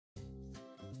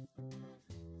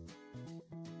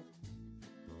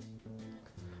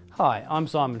Hi, I'm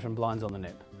Simon from Blinds on the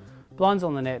Net. Blinds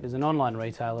on the Net is an online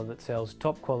retailer that sells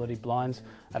top quality blinds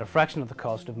at a fraction of the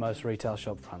cost of most retail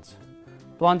shop fronts.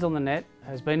 Blinds on the Net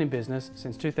has been in business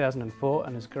since 2004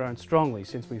 and has grown strongly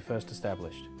since we first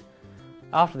established.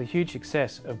 After the huge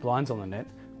success of Blinds on the Net,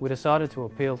 we decided to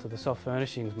appeal to the soft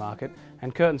furnishings market,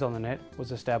 and Curtains on the Net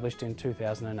was established in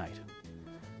 2008.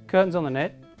 Curtains on the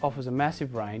Net offers a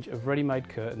massive range of ready-made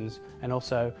curtains and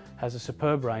also has a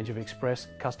superb range of express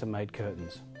custom-made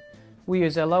curtains. We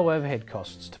use our low overhead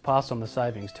costs to pass on the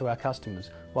savings to our customers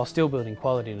while still building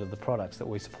quality into the products that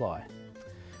we supply.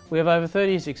 We have over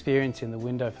 30 years experience in the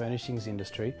window furnishings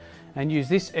industry and use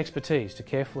this expertise to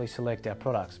carefully select our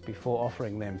products before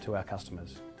offering them to our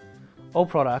customers. All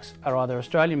products are either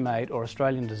Australian made or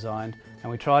Australian designed,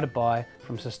 and we try to buy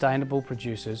from sustainable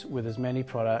producers with as many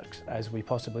products as we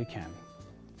possibly can.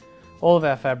 All of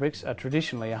our fabrics are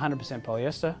traditionally 100%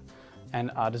 polyester and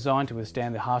are designed to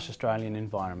withstand the harsh Australian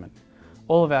environment.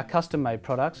 All of our custom-made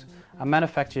products are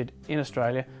manufactured in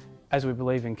Australia, as we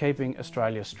believe in keeping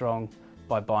Australia strong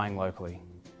by buying locally.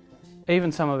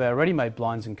 Even some of our ready-made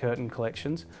blinds and curtain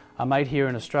collections are made here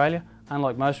in Australia,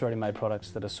 unlike most ready-made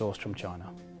products that are sourced from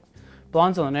China.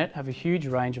 Blinds on the Net have a huge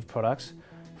range of products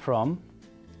from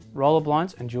roller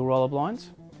blinds and dual roller blinds,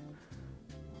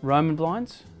 Roman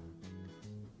blinds,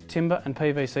 timber and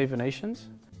PVC Venetians,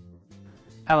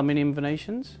 aluminium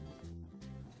Venetians,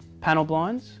 panel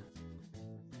blinds,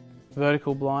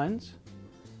 vertical blinds,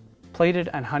 pleated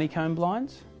and honeycomb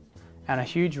blinds, and a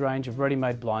huge range of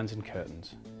ready-made blinds and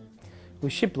curtains. We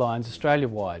ship blinds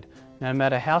Australia-wide, no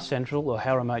matter how central or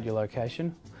how remote your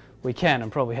location. We can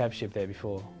and probably have shipped there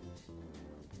before.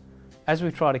 As we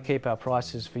try to keep our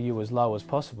prices for you as low as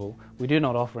possible, we do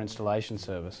not offer installation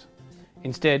service.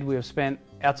 Instead, we have spent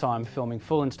our time filming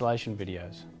full installation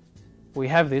videos. We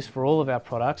have this for all of our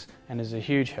products and is a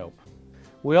huge help.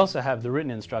 We also have the written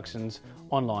instructions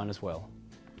online as well.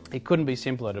 It couldn't be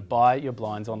simpler to buy your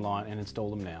blinds online and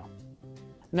install them now.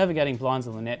 Navigating Blinds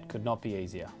on the Net could not be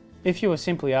easier. If you are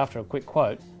simply after a quick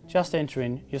quote, just enter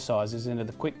in your sizes into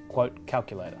the quick quote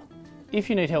calculator. If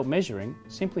you need help measuring,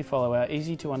 simply follow our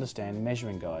easy to understand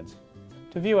measuring guides.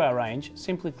 To view our range,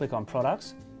 simply click on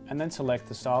Products and then select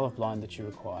the style of blind that you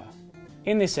require.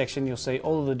 In this section you'll see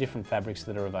all of the different fabrics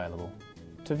that are available.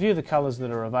 To view the colours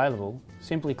that are available,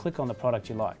 simply click on the product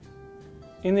you like.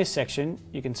 In this section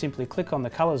you can simply click on the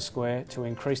colours square to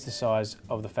increase the size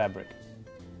of the fabric.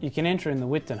 You can enter in the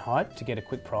width and height to get a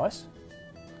quick price,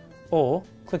 or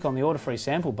click on the Order Free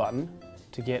Sample button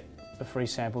to get a free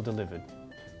sample delivered.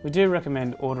 We do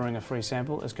recommend ordering a free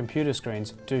sample as computer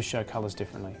screens do show colours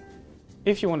differently.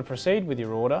 If you want to proceed with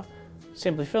your order,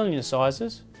 simply fill in your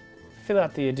sizes, fill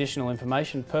out the additional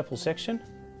information purple section,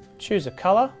 choose a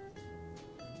colour,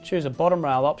 choose a bottom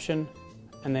rail option,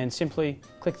 and then simply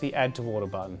click the Add to Order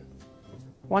button.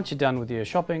 Once you're done with your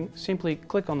shopping, simply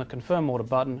click on the Confirm Order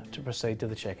button to proceed to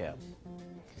the checkout.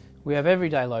 We have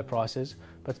everyday low prices,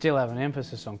 but still have an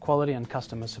emphasis on quality and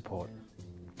customer support.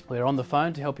 We are on the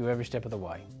phone to help you every step of the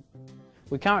way.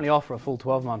 We currently offer a full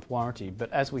 12-month warranty,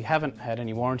 but as we haven't had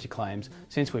any warranty claims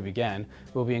since we began,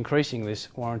 we'll be increasing this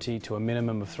warranty to a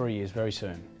minimum of 3 years very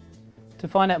soon. To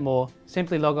find out more,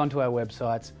 simply log on to our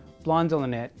websites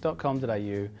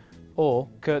blindsonthenet.com.au or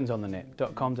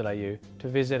curtainsonthenet.com.au to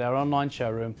visit our online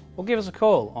showroom, or give us a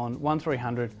call on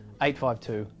 1300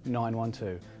 852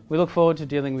 912. We look forward to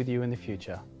dealing with you in the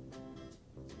future.